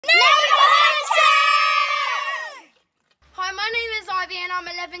Hi, my name is Ivy and I'm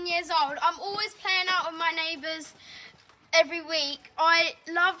 11 years old. I'm always playing out with my neighbours every week. I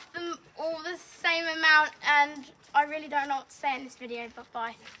love them all the same amount and I really don't know what to say in this video, but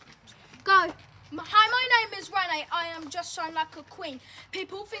bye. Go. Hi, my name is Renee. I am just shine like a queen.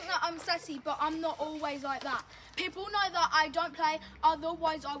 People think that I'm sassy, but I'm not always like that. People know that I don't play,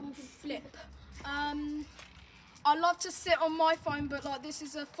 otherwise I will flip. I love to sit on my phone, but like this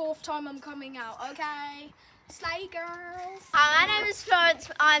is the 4th time I'm coming out, okay? Slay girls. Hi, my name is Florence.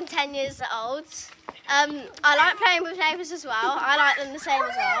 I'm 10 years old. I like playing with neighbours as well. I like them the same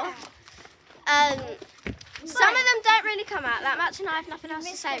as well. Some of them don't really come out that much and I have nothing else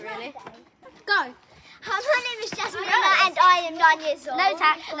to say really. Go. Hi, my name is Jasmine and I am 9 years old. No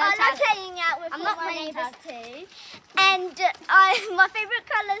tag, no I tag. love playing out with I'm all not my playing neighbours tag. too. And my favourite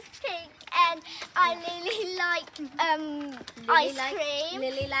colour is pink and I really like ice cream.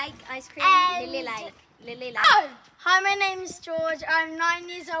 Lily like ice cream. And- Lily like. Hi, my name is George. I'm 9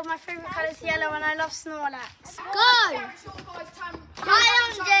 years old. My favourite colour is yellow and I love Snorlax. Go. Hi,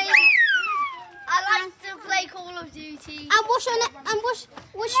 I'm James. I like to play Call of Duty. And what's your how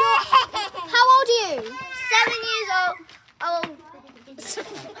old are you? 7 years old. Oh.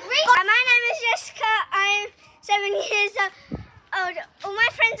 My name is Jessica. I'm 7 years old. All my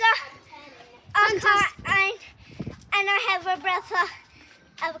friends are kind and I have a brother.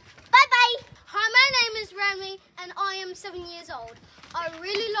 Bye-bye. Hi, my name is Remy and I am 7 years old. I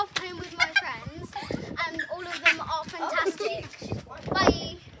really love playing with my friends and all of them are fantastic.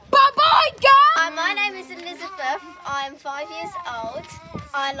 Bye. Bye-bye, guys. Hi, my name is Elizabeth. I'm 5 years old.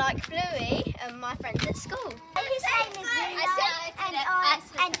 I like Bluey and my friends at school. His name is Luna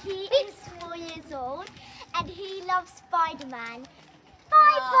and he is 4 years old and he loves Spider-Man.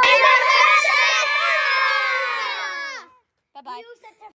 Bye-bye. Bye-bye.